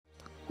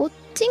こっ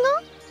ちが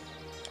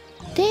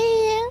庭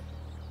園。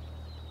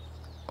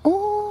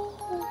お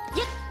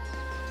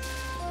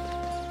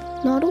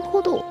ー、なる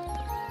ほど。こ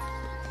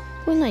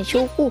れ何、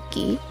昇降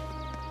機？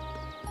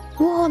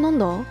うわー、なん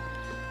だ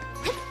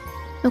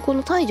こ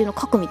の大樹の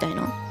核みたい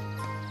な。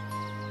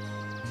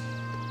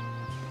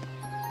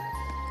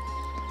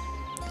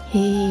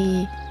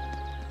へえ。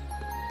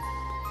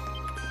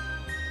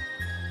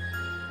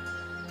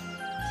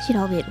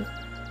調べる。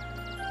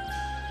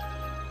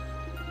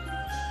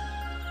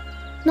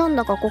なん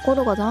だか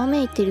心がざわ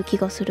めいてる気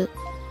がする。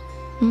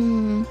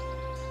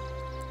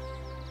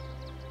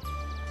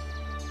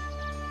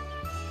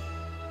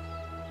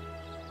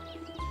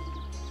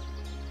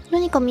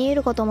何か見え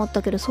るかと思っ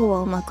たけど、そう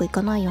はうまくい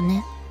かないよ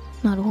ね。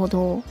なるほ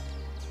ど。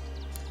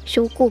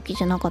昇降機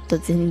じゃなかった、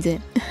全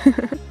然。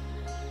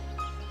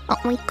あ、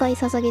もう一回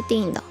捧げてい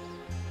いんだ。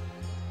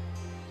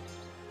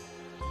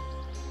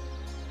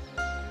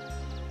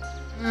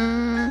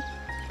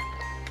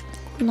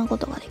こんなこ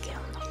とができるん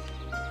だ。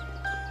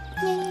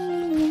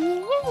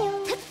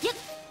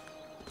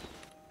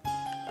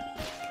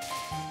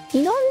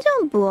二段ジ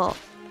ャンプは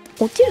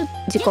落ちる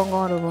時間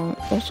がある分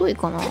遅い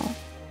かな。こ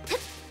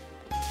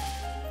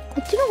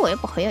っちの方がやっ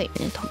ぱ早いよ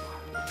ね、多分。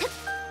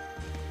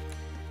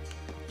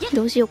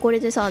どうしよう、これ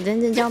でさ、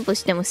全然ジャンプ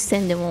しても視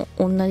線でも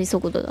同じ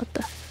速度だっ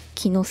たら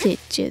気のせいっ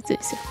ちゅうやつ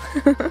ですよ。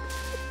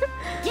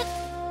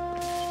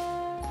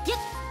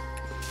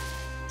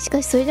し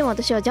かしそれでも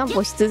私はジャンプ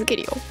をし続け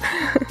るよ。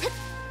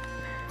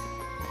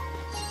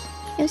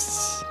よ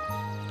し。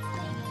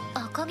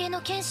赤毛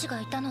の剣士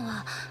がいたの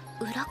は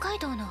裏街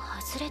道の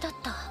外れだっ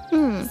た。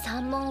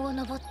山門を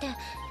登って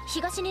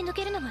東に抜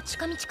けるのが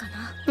近道か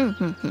な。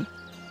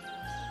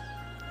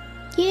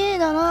綺麗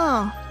だ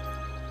な。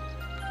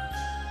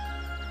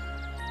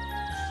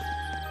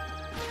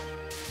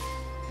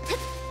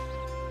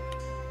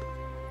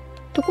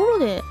ところ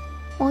で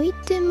アイ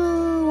テ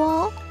ム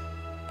は、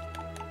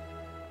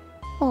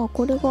ああ、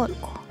これがある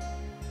か。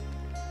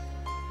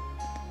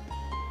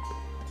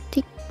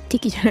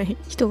敵じゃない、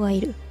人が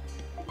いる。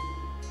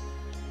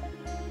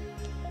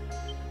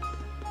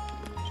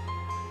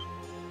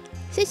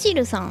セシ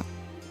ルさん。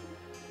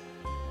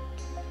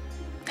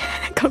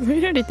数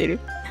えられてる。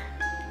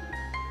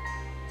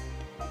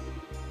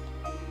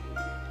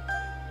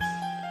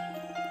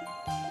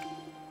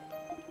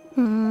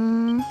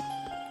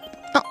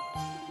あ、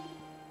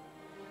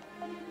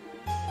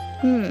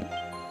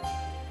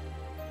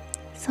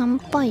参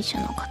拝者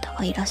の方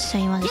がいらっしゃ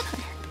いました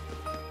ね。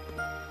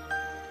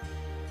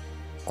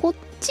こっ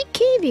ち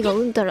警備が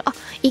うんたら、あ、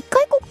一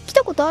回来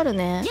たことある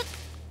ね。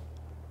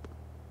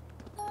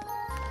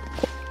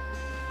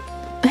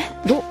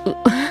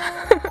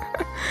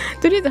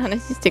とりあえず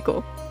話してい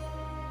こ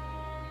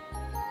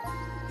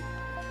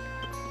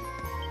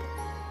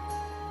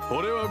う。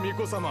俺は巫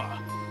女様。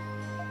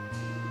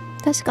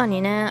確か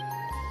にね、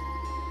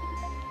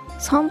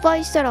参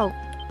拝したら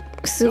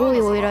すご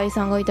いお偉い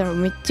さんがいたら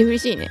めっちゃ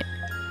嬉しいね。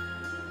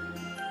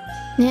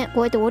ね、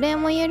こうやってお礼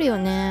も言えるよ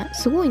ね。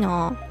すごい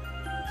な。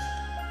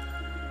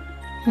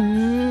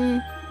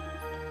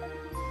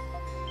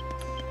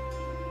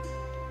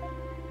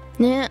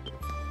ね、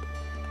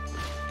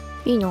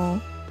いい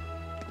な。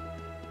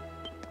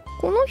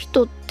この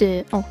人っ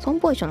て、あ、参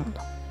拝者なん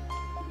だ。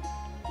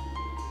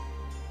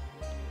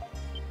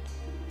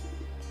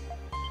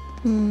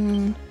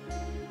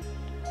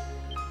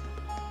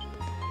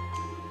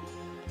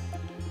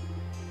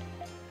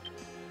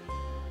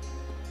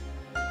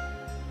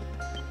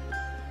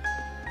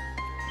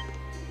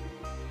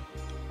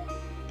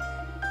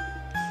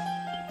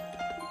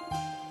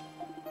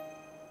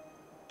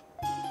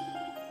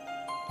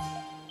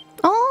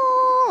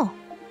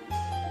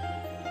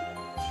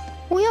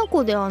親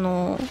子で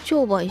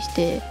商売し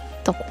て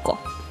た子か。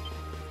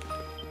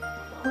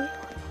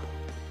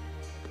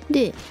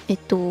で、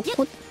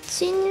こっ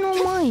ちの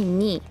前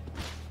に、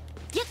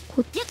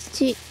こっ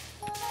ち、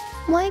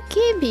前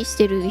警備し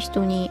てる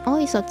人に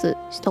挨拶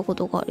したこ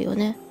とがあるよ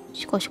ね。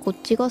しかしこっ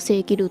ちが正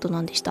規ルート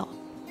なんでした。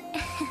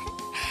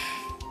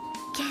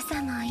今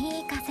朝もい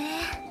い風。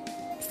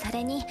そ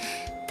れに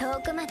遠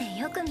くまで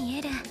よく見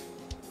える。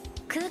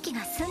空気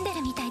が澄んで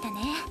るみたいだね。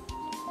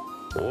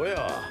お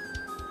や、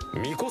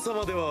巫女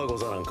様ではご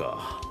ざらん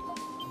か。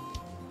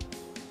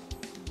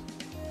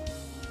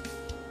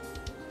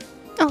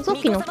あ、さっ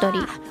きの二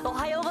人。お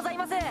はようござい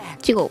ます。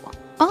違うわ。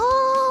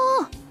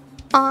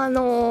前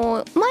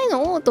の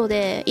オート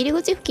で入り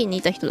口付近に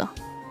いた人だ。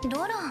ロ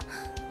ロン、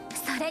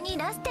それに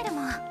ラステル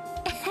も。今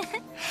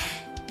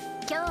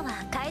日は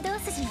街道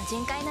筋の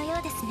巡回のよ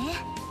うです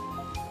ね。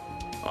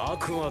あ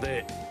くま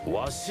で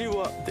わし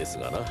はです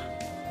がな。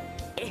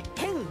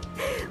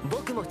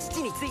僕も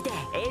父について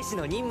英士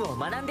の任務を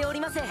学んでおり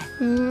ます。よ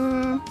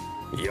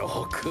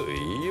く言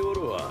いお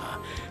るわ。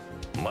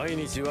毎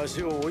日わ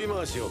しを追い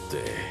回しよっ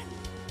て。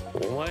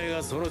お前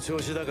がその調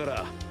子だか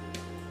ら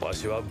わ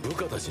しは部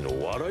下たち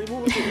の笑い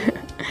者だ。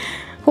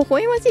微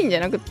笑ましいんじゃ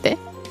なくって、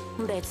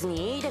別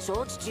にいいでし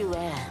ょ父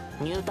上。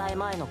入隊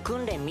前の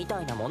訓練み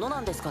たいなものな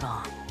んですか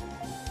ら。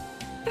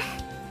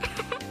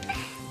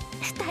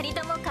二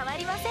人とも変わ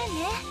りませんね。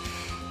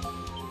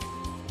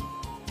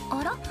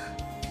あら、ラ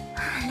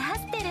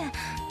ステル、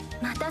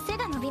また背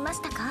が伸びま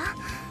したか？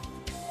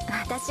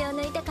私を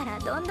抜いてから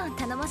どんどん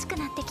頼もしく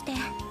なってきて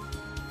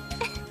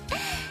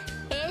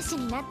兵士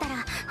になった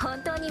ら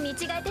本当に見違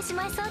えてし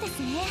まいそうです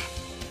ね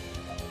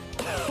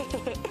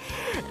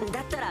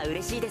だったら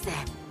嬉しいです。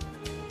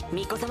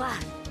巫女様、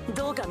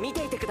どうか見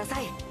ていてくださ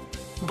い。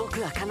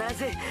僕は必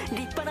ず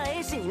立派な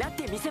兵士になっ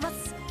てみせま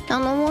す。頼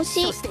も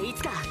しい。そしてい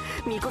つか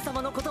巫女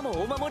様のことも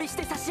お守りし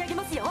て差し上げ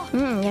ますよ。う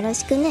ん、よろ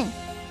しくね。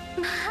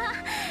まあ、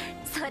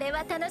それ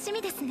は楽し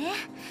みですね。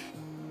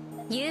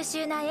優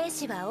秀な兵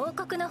士は王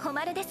国の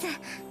誉れです。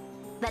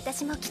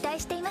私も期待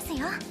しています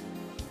よ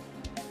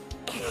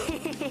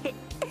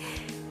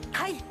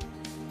はい。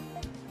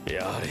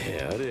やれ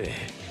やれ、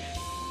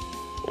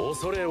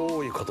恐れ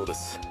多いことで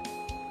す。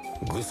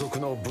愚足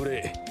の無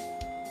礼、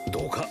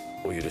どうか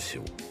お許し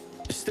を。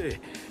し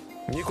て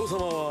巫女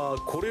様は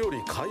これよ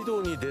り街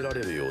道に出ら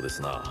れるようで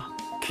すな。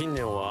近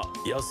年は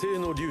野生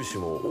の竜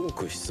種も多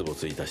く出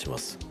没いたしま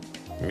す。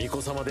巫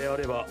女様であ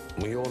れば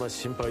無用な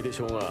心配で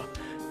しょうが、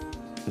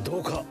ど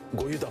うか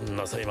ご油断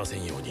なさいませ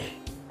んように。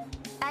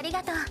あり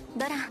がとう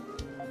ドラ。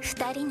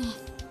二人に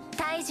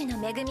大樹の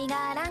恵み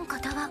があらんこ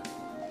とを。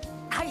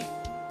はい、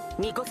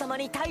巫女様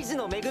に大樹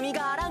の恵み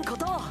があらんこ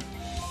とを。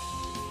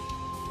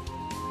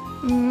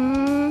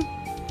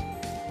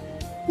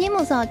で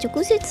もさ、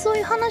直接そう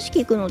いう話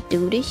聞くのって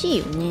嬉しい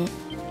よね。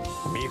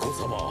巫女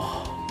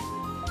様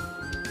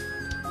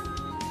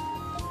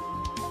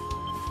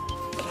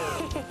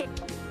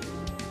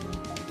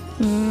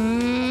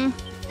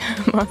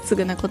まっす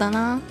ぐな子だ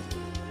な。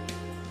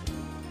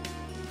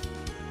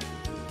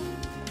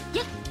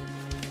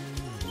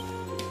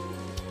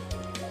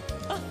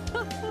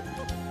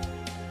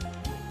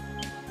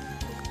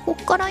こ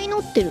っから祈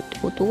ってるって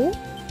こと？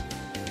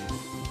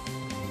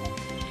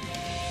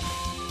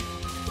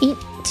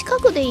近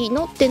くで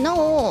祈ってな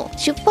お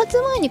出発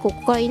前にこ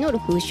こから祈る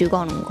風習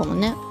があるのかも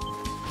ね。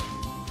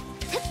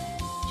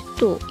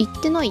ちょっと行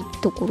ってない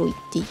ところ行っ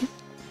て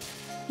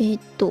いい？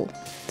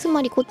つ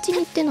まりこっちに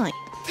行ってない。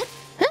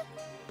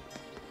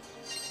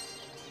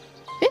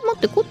待っ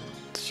て、こっ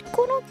ちか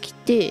ら来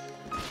て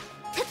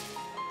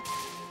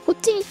こっ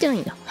ちに行ってない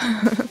んだ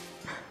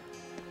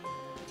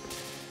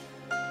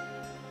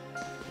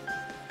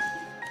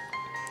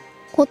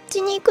こっ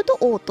ちに行くと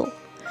王都。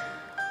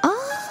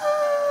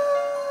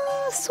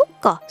そっ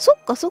か。王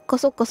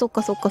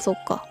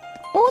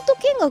都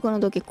見学の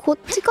時こっ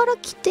ちから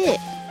来て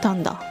た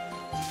んだ。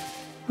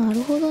な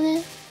るほど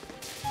ね。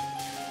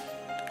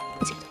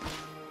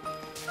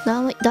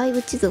だい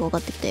ぶ地図が分か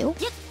ってきたよ。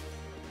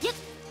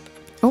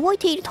覚え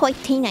ているとは言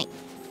っていない。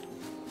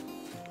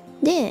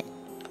で、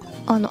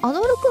アドル君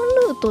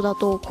ルートだ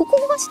とこ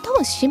こが多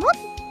分閉まっ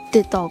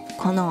てた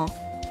かな。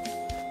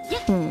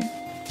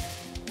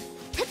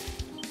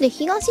で、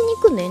東に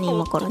行くんだよね、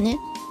今からね。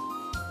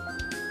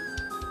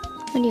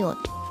ありがと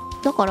う。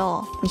だから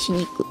西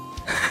に行く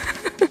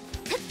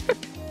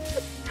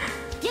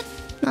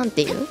なん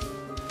ていう？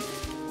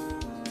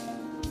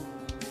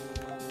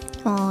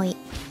はーい。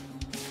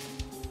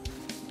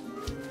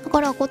だ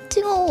からこっ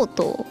ちが王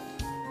都。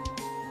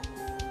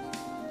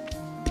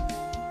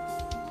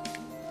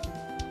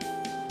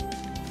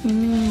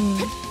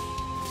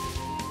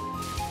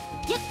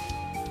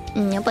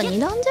やっぱ2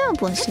段ジャン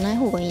プはしない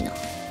方がいいな。テ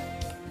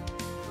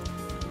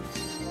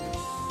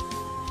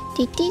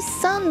ィティ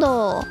スサン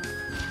ド。あ、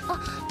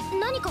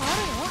何かある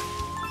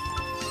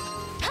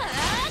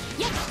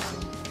よ。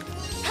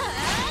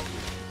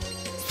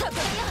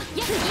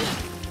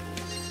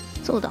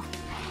そうだ、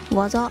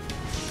技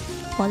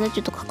ち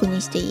ょっと確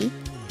認していい？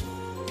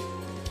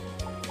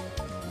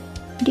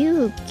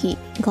龍気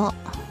がは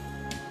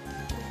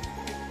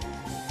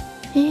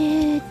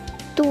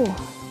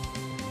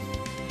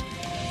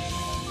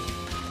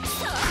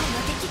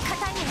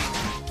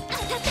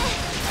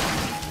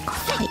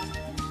い。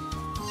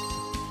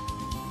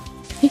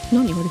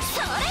何あれ？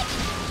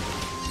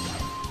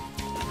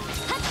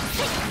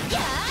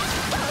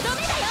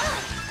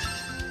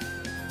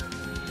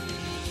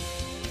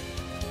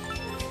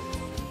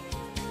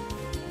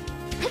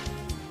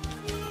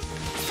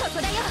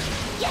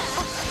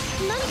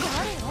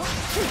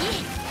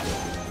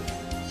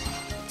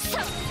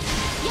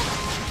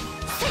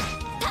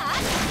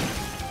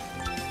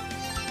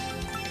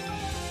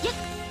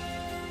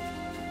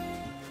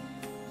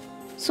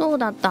そう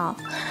だった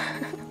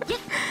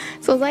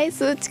素材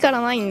吸う力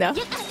ないんだ。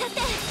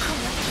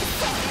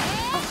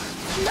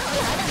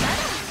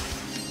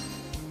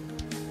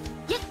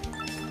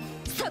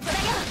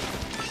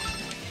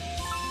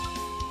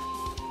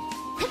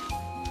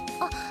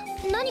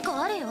何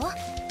かあるよ。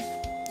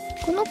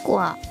この子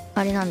は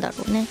あれなんだ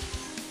ろうね。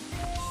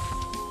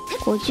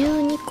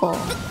52個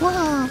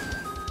は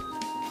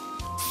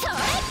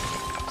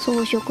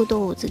草食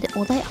動物で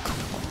穏やかな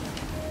子。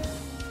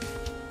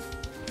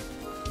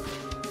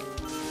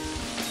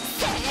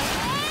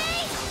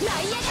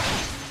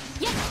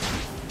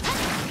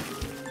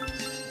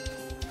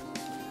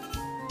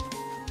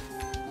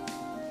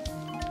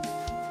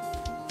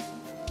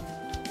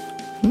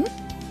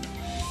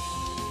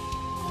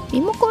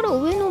今から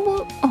上登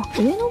る、あ、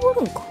上登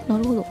るんか。な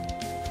るほど。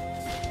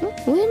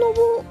上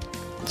登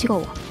違う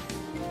わ。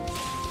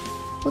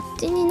こっ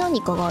ちに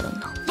何かがあるん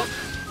だ。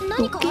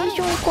ロケー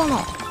ションかな。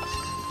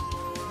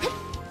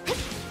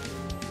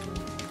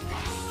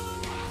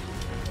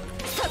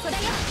そこだよ。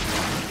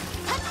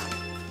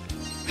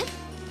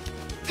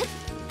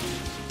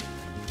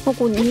あ、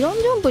これ二段ジ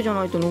ャンプじゃ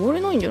ないと登れ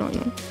ないんじゃない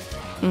の？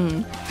う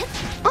ん。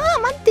あ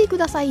あ、待ってく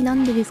ださい。な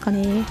んでですか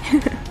ね。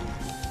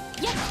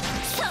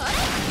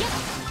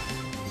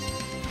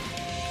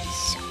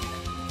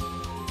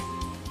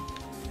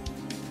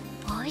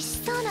美味し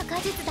そうな果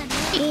実だね。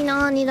いい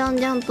な、二段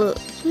ジャンプ。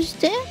そし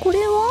てこれ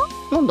は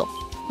なんだ？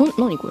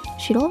何これ？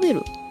調べ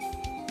る。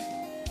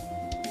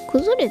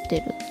崩れ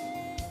てる。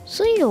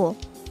水路。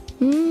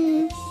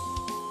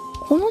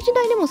この時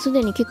代でもす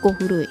でに結構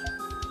古い。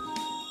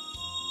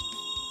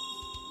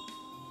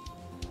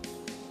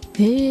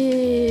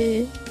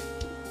へえ。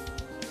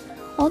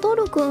アダ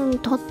ルくん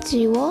た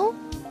ちは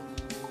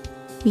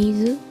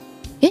水？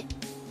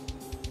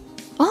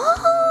あ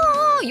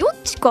あ、よっ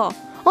ちか。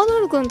アダ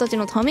ルくんたち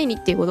のためにっ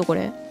ていうこと？こ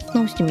れ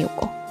直してみよう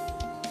か。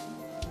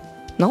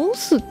直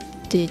すっ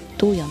て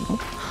どうやんの？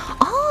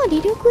ああ、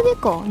履力で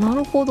か。な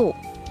るほど。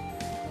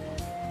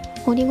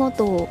ありが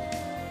とう。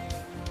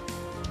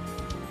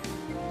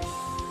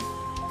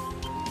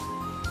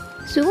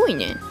すごい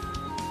ね。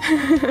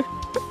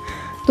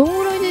どん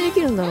ぐらいでで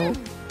きるんだろう。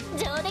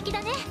上出来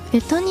だね。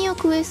エタニア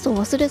クエスト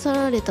忘れ去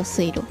られた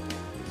水路。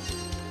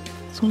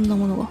そんな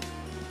ものが。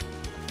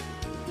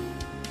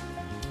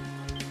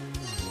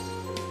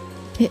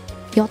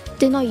やっ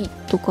てない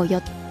とかや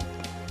っ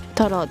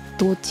たら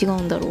どう違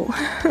うんだろ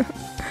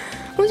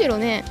う。むしろ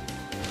ね、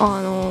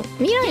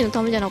未来の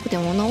ためじゃなくて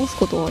も直す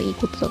ことはいい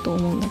ことだと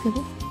思うんだけ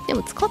ど、で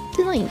も使っ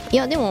てない。い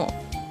や、でも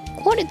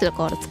壊れてた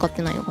から使っ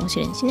てないのかもし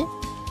れんしね。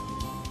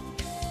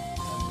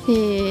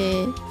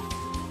へえ、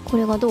こ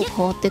れがどう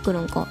変わってくる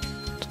んか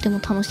とても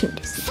楽しみ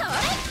です。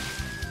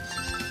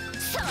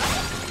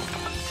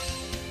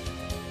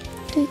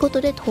というこ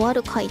とで、とあ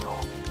る街道。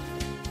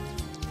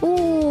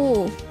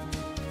おお、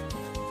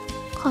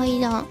階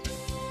段。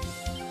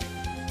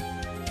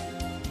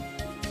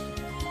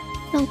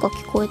なんか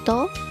聞こえ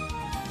た？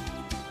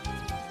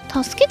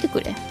助けてく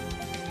れ。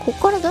こっ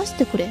から出し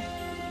てくれ。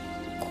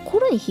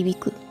心に響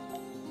く。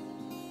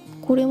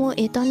これも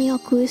エタニア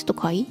クエスト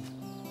かい？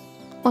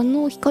あ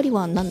の光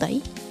は何だ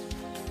い？こ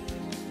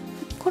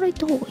っから行っ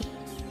た方がいい。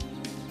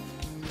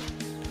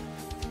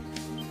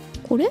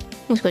これ？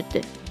もしかし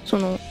てそ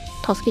の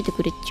助けて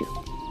くれっちゅう。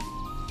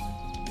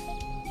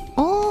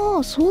あ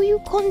あ、そうい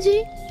う感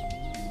じ？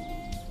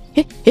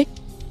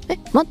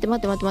待っ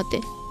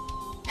て。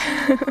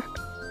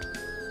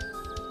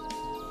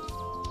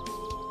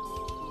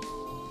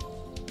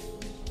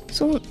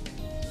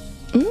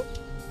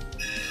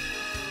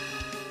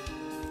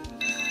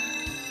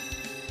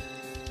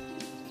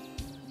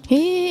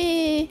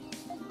へえ。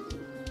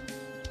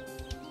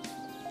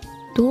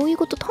どういう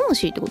こと？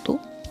魂ってこと？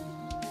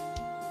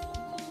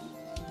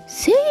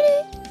精霊？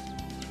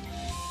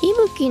息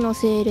吹の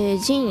精霊、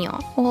陣や。あ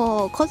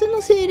あ、風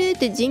の精霊っ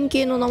て陣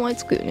形の名前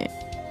つくよね。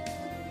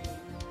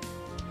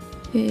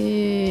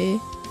へえ。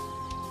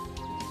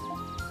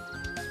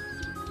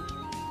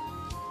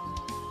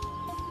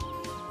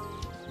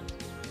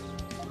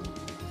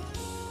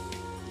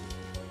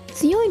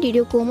強い履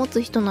力を持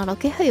つ人なら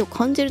気配を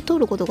感じ取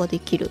ることがで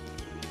きる。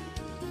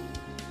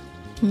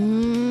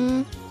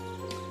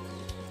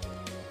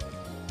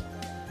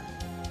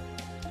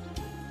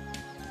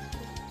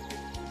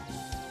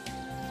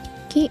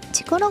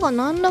力が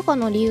何らか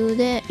の理由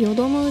でよ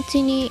どむう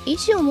ちに意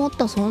志を持っ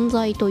た存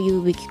在と言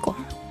うべきか。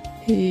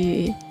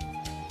へえ。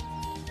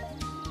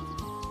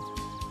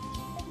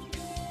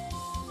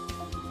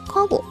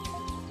カゴ。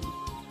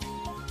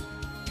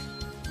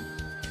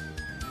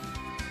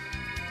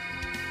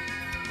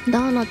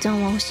ダーナちゃ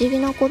んは不思議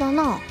な子だ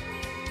な。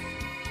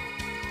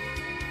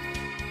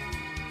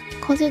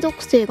風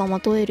属性がま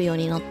とえるよう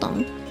になった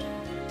の？へ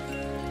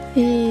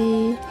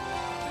え。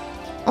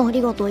あ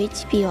りがとう。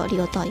 HP あり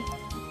がたい。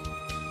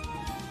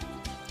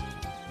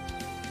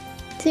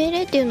精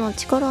霊っていうのは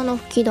力の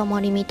吹き溜ま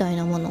りみたい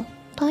なもの。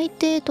大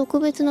抵特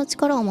別な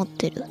力を持っ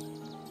てる。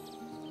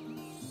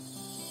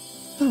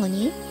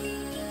何？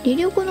履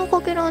力の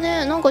かけら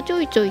ね、なんかち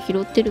ょいちょい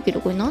拾ってるけど、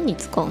これ何に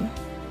使うの？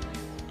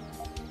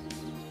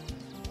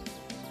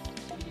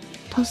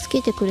助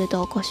けてくれ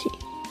た証。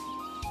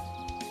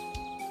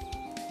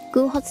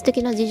偶発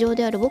的な事情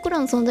である僕ら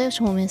の存在を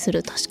証明す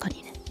る。確か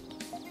にね。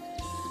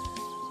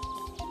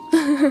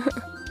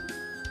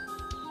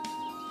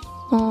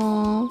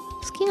好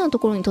きなと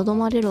ころにとど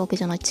まれるわけ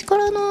じゃない。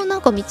力のな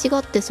んか道があ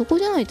って、そこ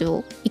じゃない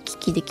と行き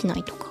来できな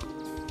いとか。や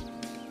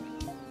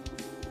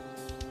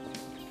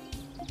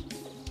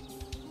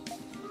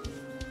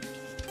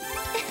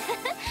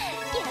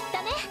っ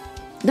たね。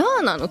ダ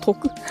ーナの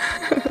得。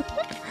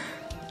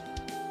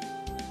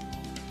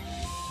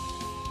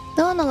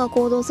ダーナが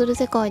行動する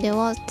世界で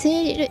は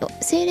精霊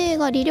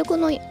が履力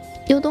のよ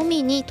ど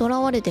みにとら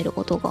われてる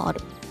ことがあ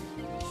る。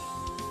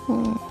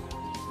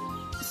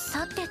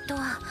さてと、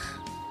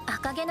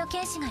赤毛の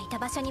剣士がいた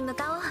場所に向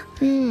か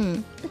おう。う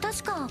ん。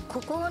確か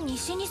ここを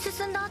西に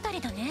進んだあた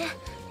りだね。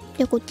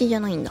いや、こっちじゃ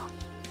ないんだ。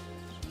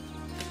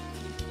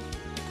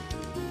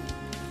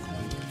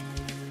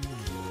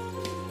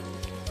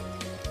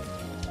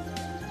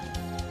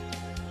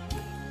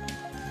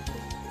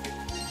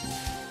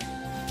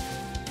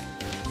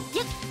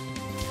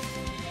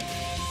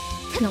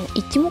なんか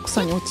一目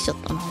散に落ちちゃっ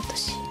たな、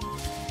私。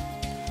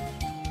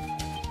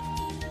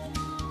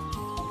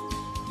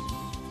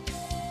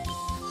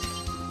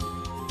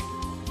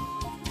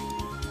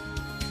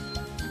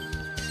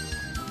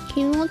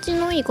気持ち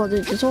のいい風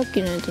ってさっ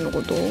きのやつの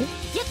こと？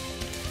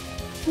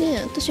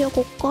で、私は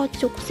こっから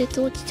直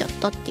接落ちちゃっ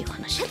たっていう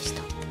話でし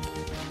た。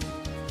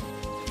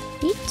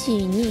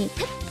1、2、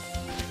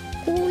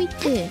こうい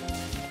て、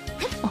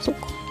あ、そっ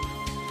か。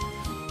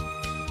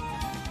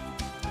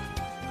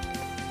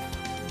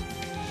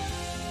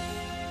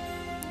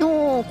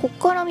おー、こっ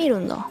から見る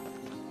んだ。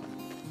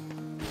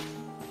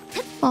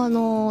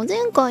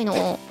前回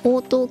の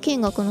応答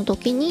見学の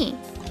時に、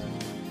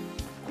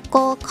こ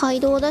こは街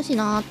道だし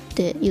なーっ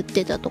て言っ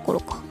てたところ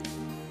か。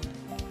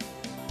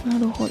な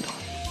るほど。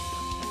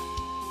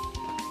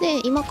で、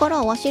今か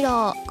らわし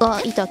ら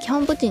がいたキャ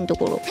ンプ地のと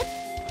ころ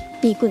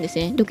に行くんです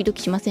ね。ドキド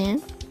キしませ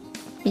ん？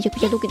めちゃく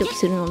ちゃドキドキ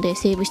するので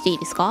セーブしていい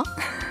ですか？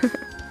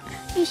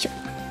よいしょ。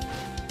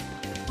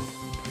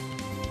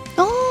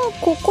あー、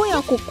ここ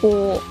や、こ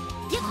こ。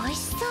美味し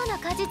そうな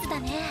果実だ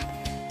ね。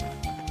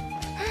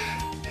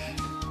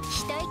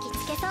一息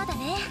つけそうだ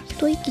ね。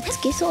一息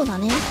つけそうだ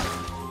ね。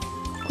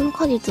この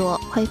果実は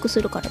回復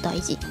するから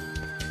大事。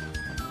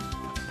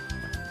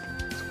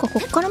そっか、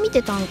こっから見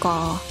てたん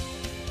か。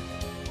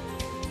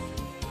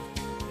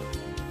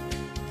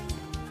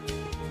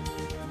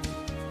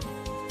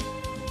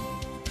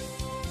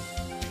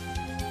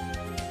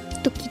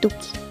ドキドキ。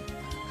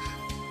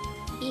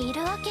い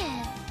るわけ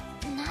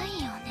ない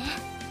よね。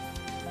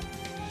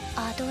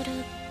アドル・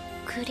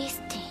クリ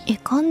スティン。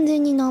完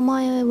全に名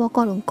前わ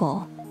かるん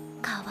か。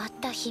変わっ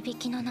た響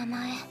きの名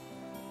前。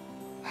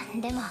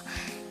でも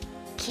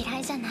嫌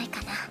いじゃない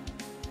かな。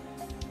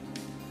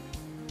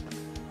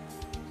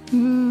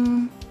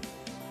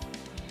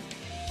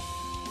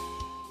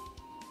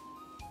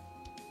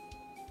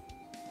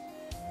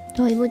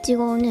だいぶ違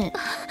うね。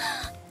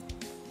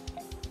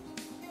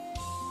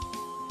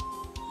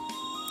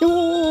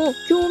おお、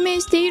共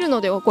鳴している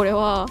のではこれ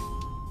は。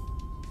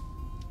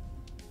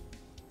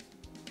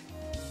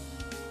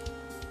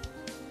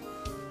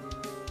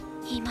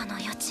今の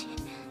余地、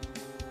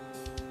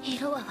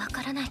色はわ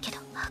からないけど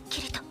はっ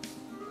きりと、や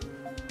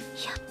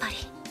っぱり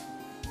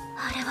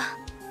あれは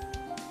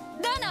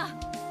ダナ。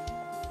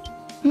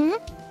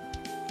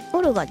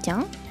オルガちゃ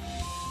ん？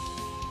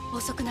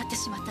遅くなって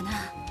しまったな。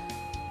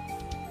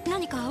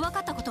何か分か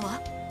ったこと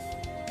は？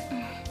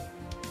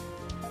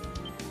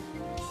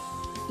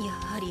や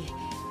はり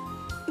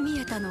見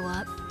えたの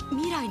は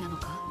未来なの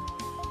か？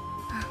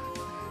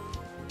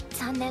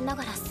残念な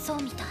がらそ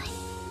うみたい。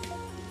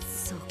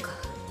そうか。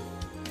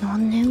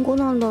何年後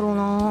なんだろう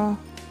な。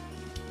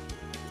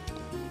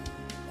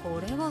こ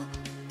れは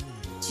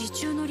地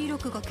中の利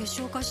力が結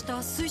晶化し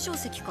た水晶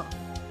石か。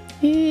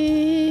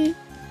へえ、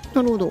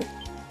なるほど。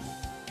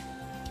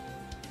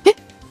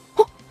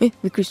び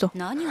っくりした。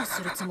何を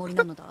するつもり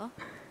なのだ？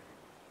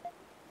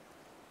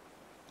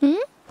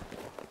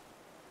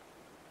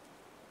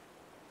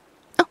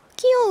あ、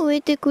木を植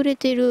えてくれ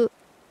てる。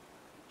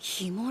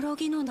ヒモロ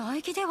ギの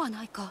苗木では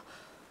ないか。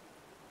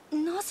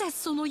なぜ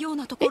そのよう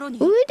なところに？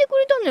植えてく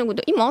れたんだよ。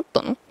今あっ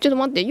たの？ちょっと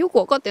待って、よく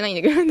分かってないん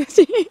だけど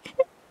私。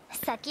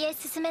先へ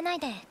進めない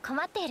で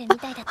困っているみ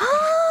たいだった。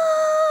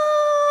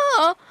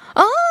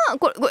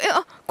これ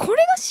が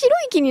白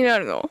い木にな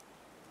るの？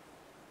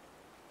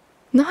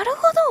なる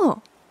ほ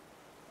ど。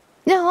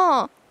じゃ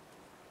あ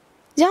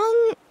ジャ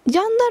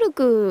ンダル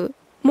ク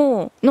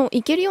も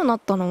行けるようになっ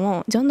たの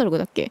もジャンダルク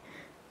だっけ？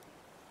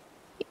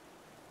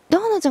ダ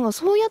ーナちゃんが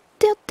そうやっ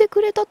てやって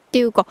くれたって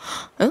いうか、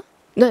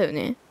だよ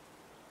ね。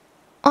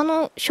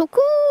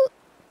食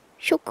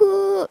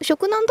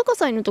なんとか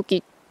祭の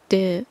時っ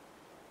て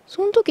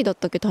その時だっ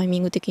たっけ、タイミ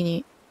ング的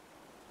に。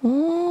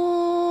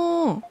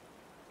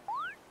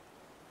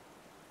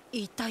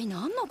一体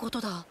何のこ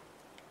とだ？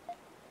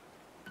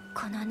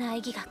この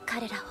苗木が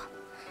彼らを、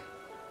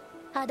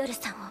アドル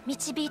さんを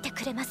導いて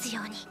くれます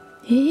よう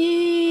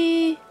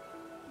に。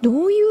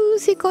どういう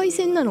世界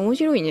線なの？面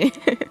白いね。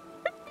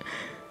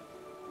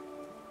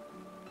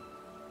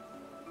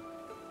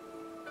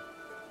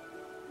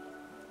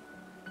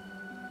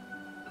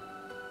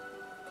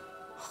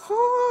は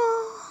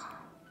あ。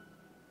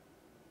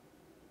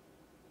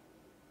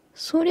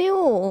それ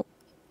を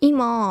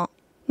今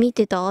見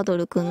てたアド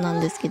ルくんなん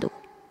ですけど、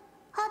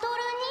アドル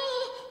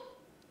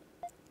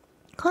に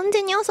完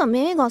全に朝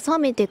目が覚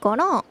めてか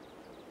ら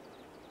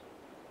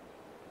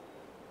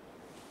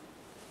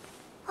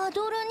ア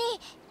ドルに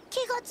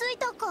気がつい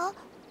たか？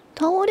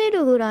倒れ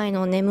るぐらい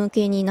の眠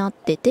気になっ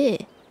て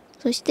て、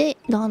そして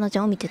ダーナち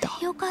ゃんを見てた。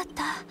よかっ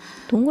た。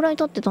どんぐらい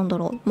経ってたんだ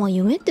ろう。まあ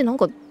夢って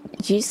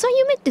実際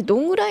夢ってど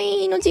んぐら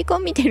いの時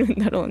間見てるん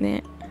だろう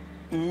ね。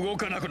動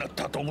かなくなっ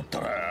たと思った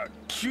ら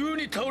急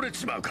に倒れ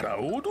ちまうから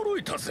驚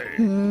いたぜ。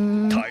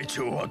体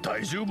調は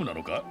大丈夫な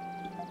のか？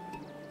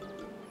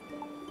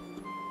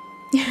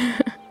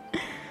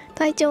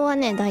体調は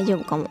ね大丈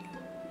夫かも。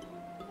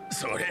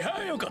そり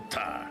ゃよかっ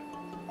た。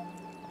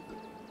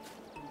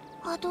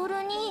アド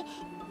ルに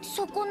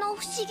そこの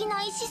不思議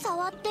な石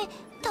触って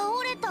倒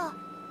れた。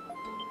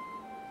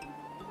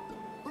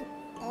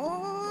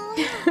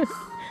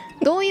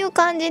どういう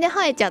感じで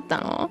生えちゃった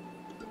の？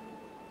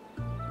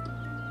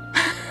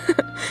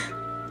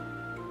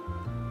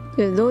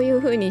どうい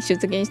う風に出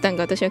現したん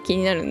か私は気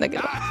になるんだけ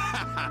ど。ど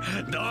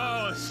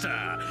うした？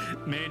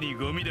目に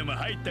ゴミでも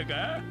入った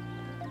か？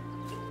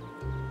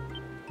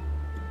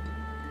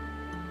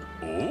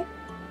お？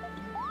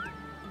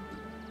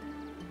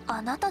あ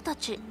なたた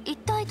ち一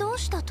体どう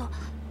したと？わ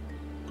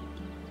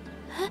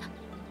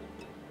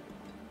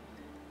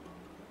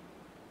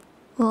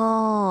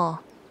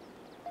あ。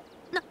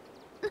なん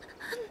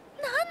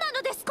な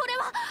のですこれ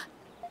は。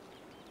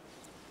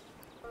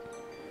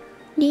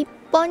立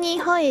派に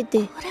生え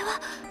て。これは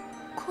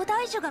古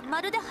代樹がま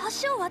るで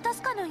橋を渡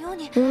すかのよう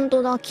に。本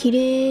当だ、綺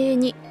麗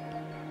に。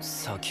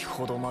先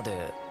ほどま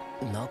で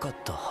なかっ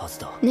たはず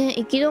だね。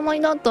行き止ま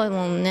りだった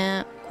もん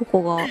ね、こ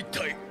こが。一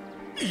体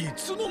い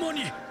つの間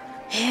に？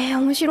へえ、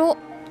面白。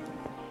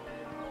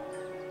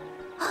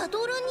ア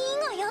ドルニ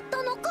ーがやっ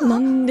たのか。な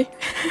んで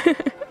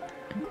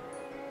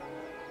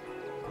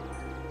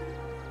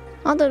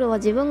アドルは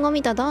自分が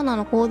見たダーナ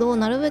の行動を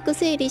なるべく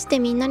整理して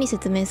みんなに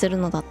説明する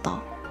のだった。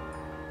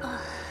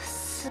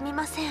すみ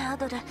ませんア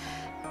ドル、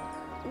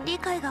理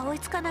解が追い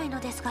つかないの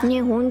ですが。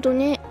ね、ほんと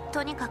ね。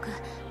とにかく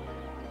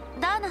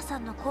ダーナさ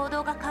んの行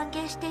動が関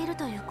係している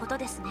ということ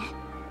ですね。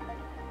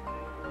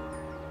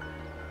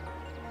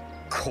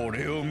こ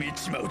れを見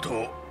ちまう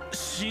と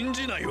信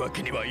じないわ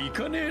けにはい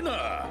かねえ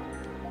な。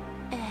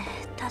ええ、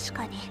確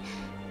かに。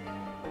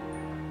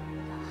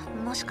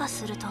もしか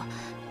すると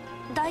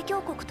大峡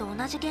谷と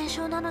同じ現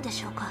象なので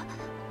しょうか。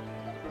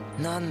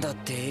なんだっ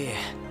ていい。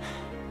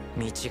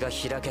道が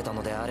開けた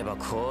のであれば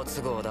好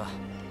都合だ。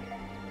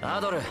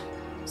アドル、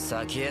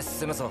先へ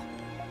進むぞ。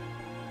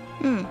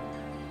うん。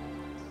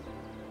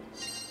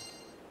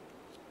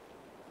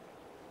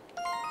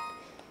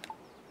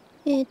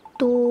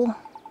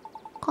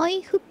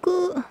回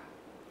復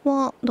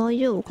は大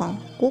丈夫かな。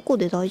5個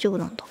で大丈夫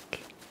なんだっけ。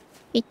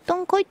一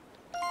旦帰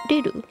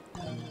れる？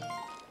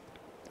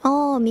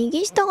ああ、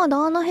右下がダ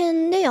ーナ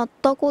編でやっ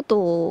たこ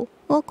と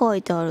が書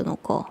いてあるの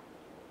か。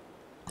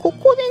こ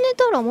こで寝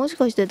たらもし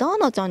かしてダー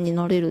ナちゃんに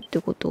なれるっ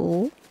てこ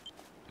と？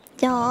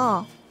じゃ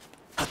あ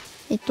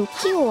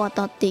木を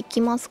渡ってい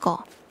きます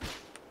か。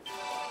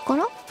か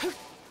ら？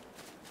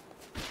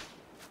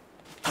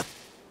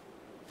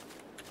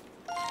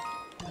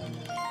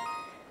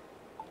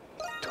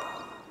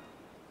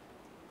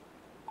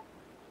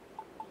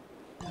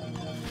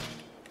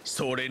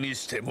それに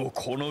しても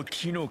この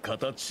木の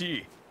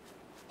形、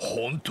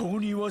本当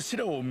にわし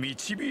らを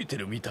導いて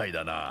るみたい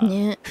だな。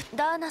ね。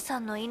ダーナさ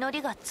んの祈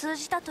りが通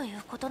じたとい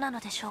うことな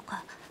のでしょう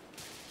か。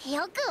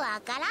よく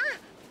わから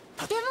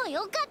ん。でも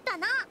よかった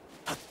な。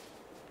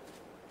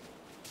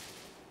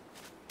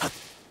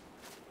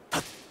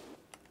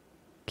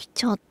来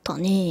ちゃった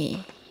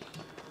ね。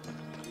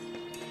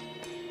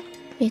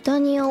エタ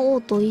ニア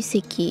王都遺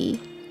跡。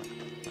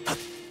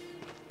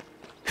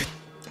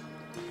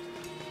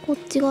こっ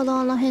ちが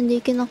ダーナ編で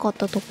行けなかっ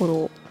たとこ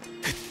ろ。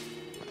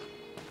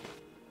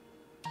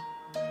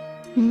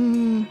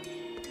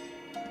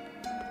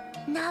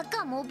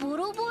中もボ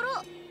ロボロ。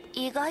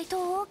意外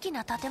と大き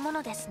な建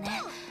物ですね。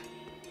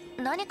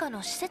何か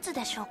の施設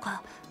でしょう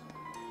か。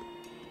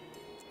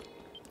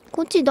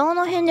こっちダー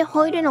ナ編で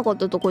入れなかっ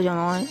たとこじゃ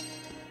ない？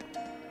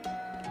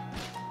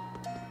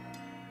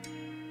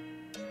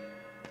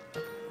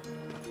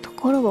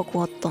宝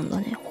箱あったんだ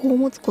ね。宝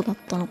物庫だっ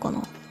たのかな。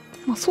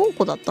まあ倉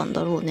庫だったん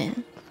だろうね。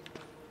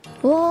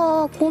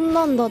わあ、こん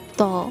なんだっ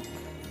た。か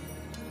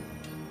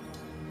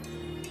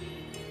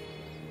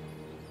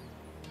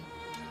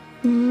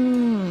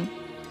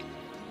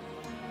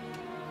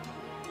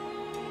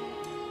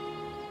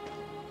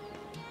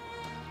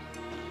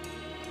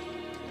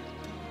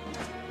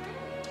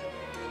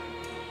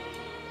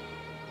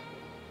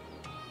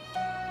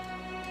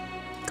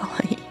わ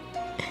いい。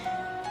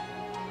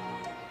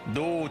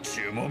道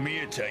中も見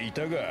えちゃい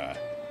たが、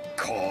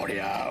こり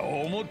ゃ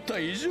思った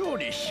以上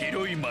に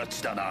広い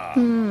町だな。え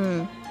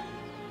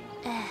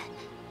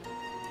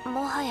え、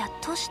もはや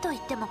都市と言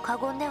っても過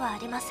言ではあ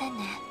りません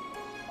ね。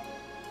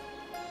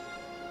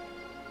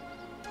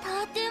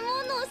建物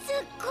すっ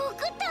ご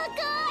く高い。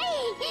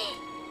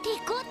リ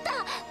コッタ、こ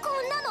ん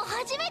なの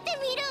初めて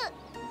見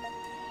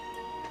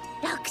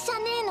る。落車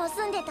姉の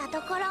住んでた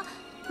ところ、も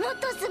っ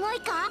とすごい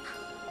か？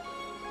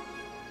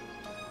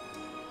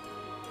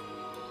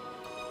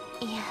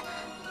いえ、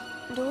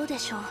どうで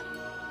しょう。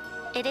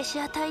エレシ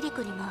ア大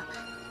陸にも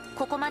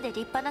ここまで立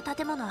派な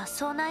建物は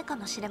そうないか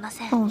もしれま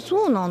せん。あ、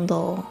そうなんだ。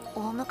大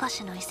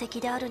昔の遺跡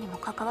であるにも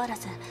かかわら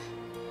ず、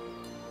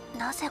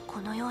なぜ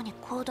このように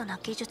高度な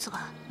技術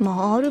が。まあ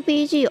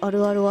RPG あ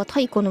るあるは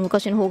太古の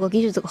昔の方が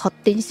技術が発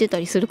展してた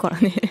りするか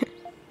らね。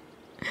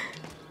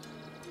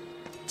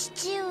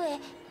父上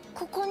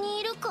ここに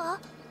いるか？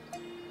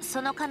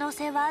その可能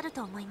性はある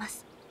と思いま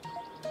す。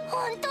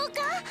本当か？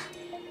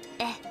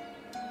ええ、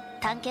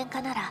探検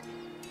家なら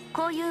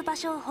こういう場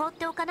所を放っ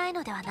ておかない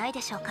のではない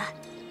でしょうか。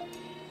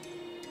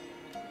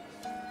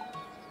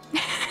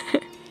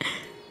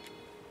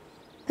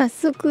早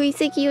速遺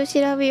跡を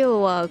調べよ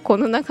うはこ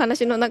の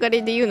話の流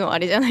れで言うのはあ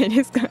れじゃない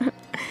ですか。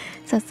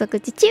早速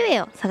父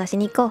上を探し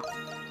に行こう。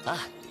あ、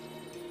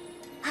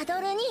ア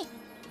ドルに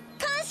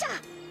感謝。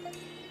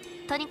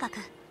とにかく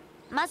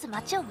まず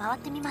街を回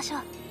ってみましょ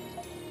う。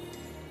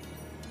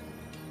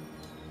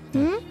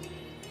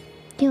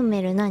読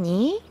める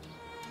何？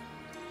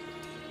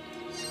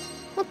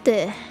待っ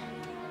て、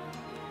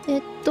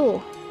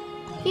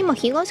今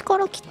東か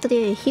ら来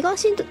て、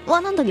東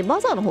はなんだっけ、バ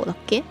ザーの方だっ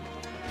け？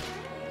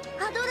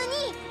アドル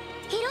に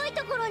広い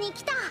ところに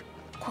来た。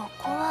こ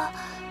こは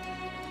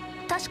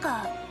確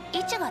か位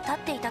置が立っ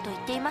ていたと言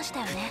っていまし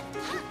たよね。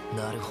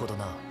なるほど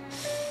な。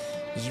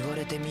言わ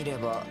れてみれ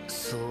ば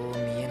そう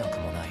見えなく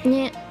もない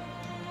ね。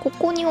こ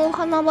こにお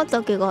花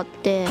畑があっ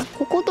て、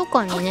ここと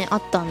かにねあ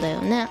ったんだよ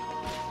ね、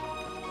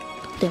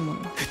建物。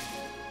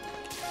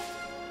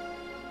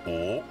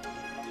お、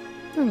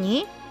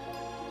何？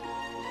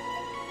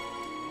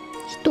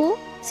人？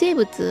生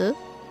物？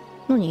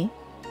何？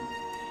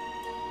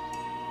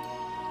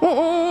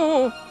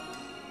お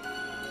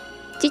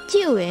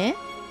父上？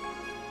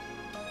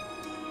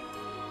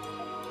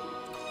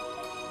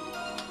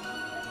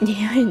出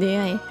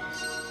会い。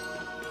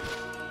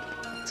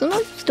その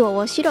人は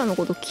わしらの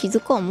こと気づ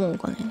かんもん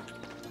かね。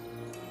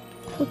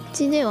こっ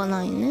ちでは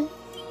ないね。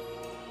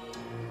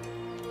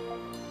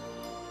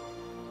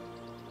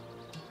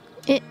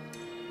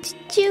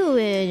父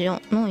上じ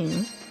ゃない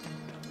の？こ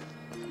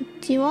っ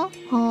ちは？は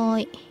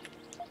ーい。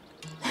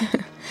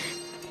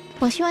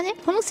わしはね、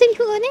このセリ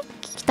フがね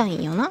聞きたい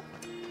んよな。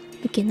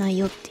いけない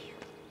よっていう。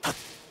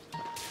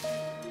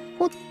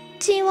こっ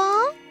ち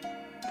は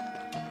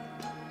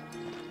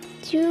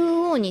中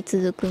央に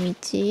続く道。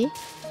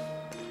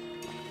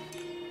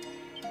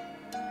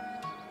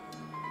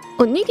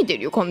あ、逃げて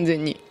るよ完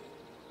全に。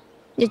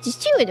じゃあ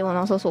父上では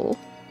なさそう。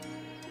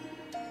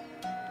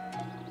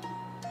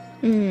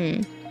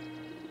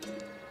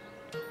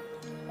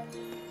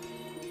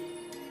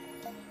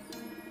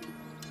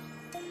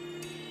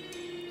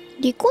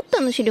リコッタ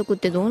の視力っ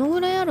てどの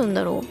ぐらいあるん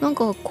だろう。なん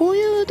かこう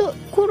いうと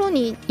ころ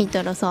にい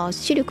たらさ、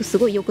視力す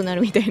ごい良くな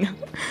るみたいな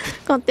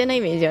勝手な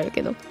イメージある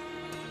けど。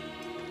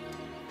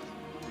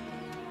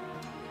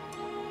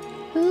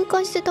風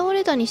化して倒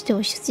れたにして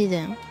は不自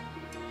然。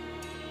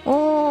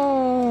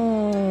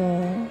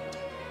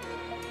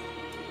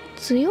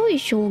強い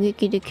衝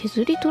撃で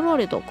削り取ら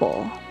れたか。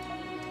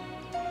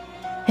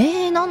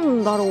な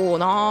んだろう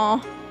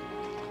な。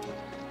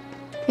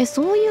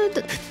そういう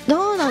ダ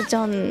ーナち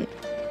ゃん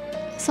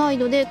サイ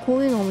ドでこ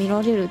ういうのを見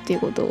られるっていう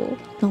こと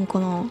なんか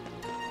な。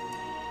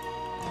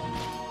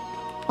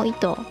あ、い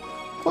た。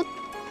こっ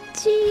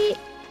ち。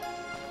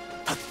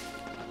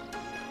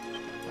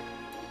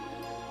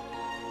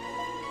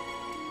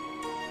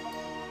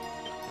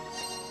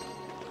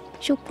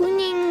職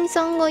人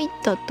さんが行っ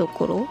たと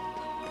ころ。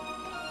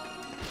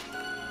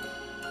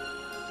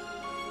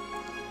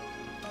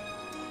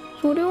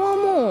それは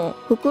もう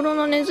袋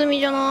のネズミ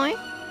じゃない？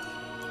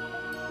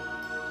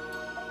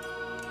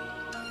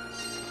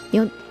い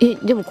や、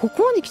でもこ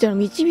こまで来たら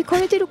導か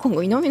れてる感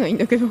が否めないん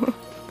だけど。